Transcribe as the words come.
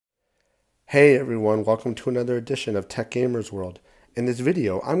Hey everyone, welcome to another edition of Tech Gamers World. In this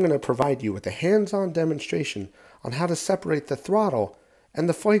video, I'm going to provide you with a hands-on demonstration on how to separate the throttle and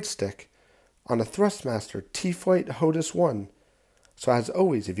the flight stick on a THRUSTMASTER T.FLIGHT HOTAS ONE. So as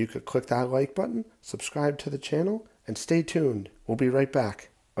always, if you could click that like button, subscribe to the channel, and stay tuned. We'll be right back.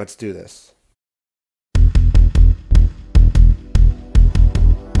 Let's do this.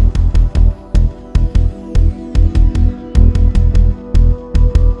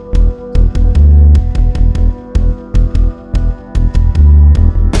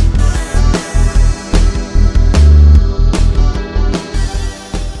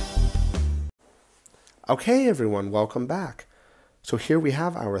 Okay everyone, welcome back. So here we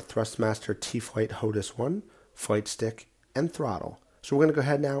have our THRUSTMASTER T.FLIGHT HOTAS ONE, flight stick, and throttle. So we're going to go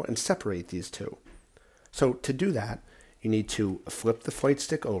ahead now and separate these two. So to do that, you need to flip the flight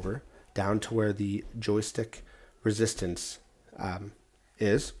stick over down to where the joystick resistance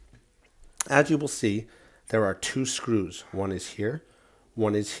is. As you will see, there are two screws. One is here,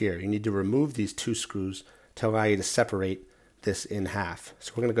 one is here. You need to remove these two screws to allow you to separate this in half.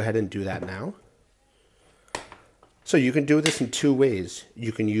 So we're going to go ahead and do that now. So you can do this in two ways.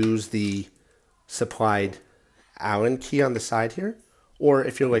 You can use the supplied Allen key on the side here, or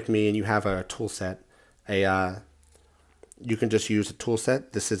if you're like me and you have a tool set, you can just use a tool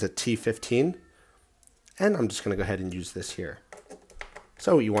set. This is a T15, and I'm just going to go ahead and use this here.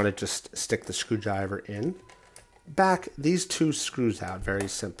 So you want to just stick the screwdriver in, back these two screws out very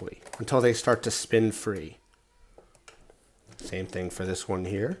simply until they start to spin free. Same thing for this one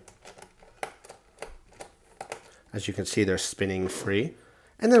here. As you can see, they're spinning free.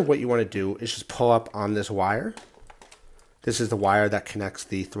 And then what you want to do is just pull up on this wire. This is the wire that connects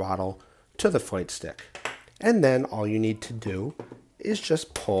the throttle to the flight stick. And then all you need to do is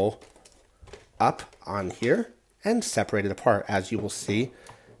just pull up on here and separate it apart. As you will see,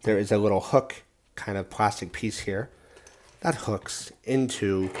 there is a little hook kind of plastic piece here that hooks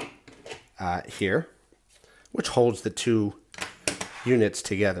into here, which holds the two units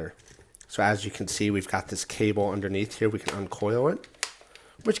together. So as you can see, we've got this cable underneath here. We can uncoil it,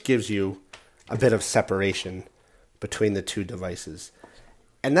 which gives you a bit of separation between the two devices.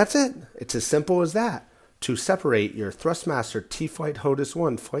 And that's it. It's as simple as that to separate your THRUSTMASTER T.FLIGHT HOTAS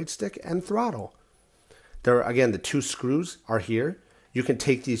ONE flight stick and throttle. There are, again, the two screws are here. You can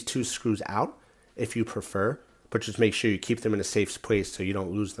take these two screws out if you prefer, but just make sure you keep them in a safe place so you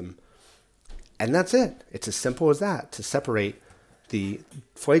don't lose them. And that's it. It's as simple as that to separate the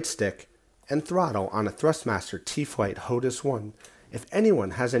flight stick and throttle on a THRUSTMASTER T.FLIGHT HOTAS ONE. If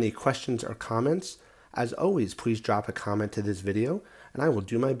anyone has any questions or comments, as always, please drop a comment to this video and I will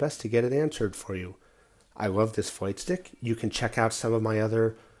do my best to get it answered for you. I love this flight stick. You can check out some of my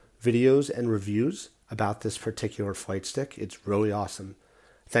other videos and reviews about this particular flight stick. It's really awesome.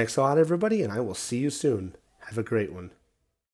 Thanks a lot everybody, and I will see you soon. Have a great one.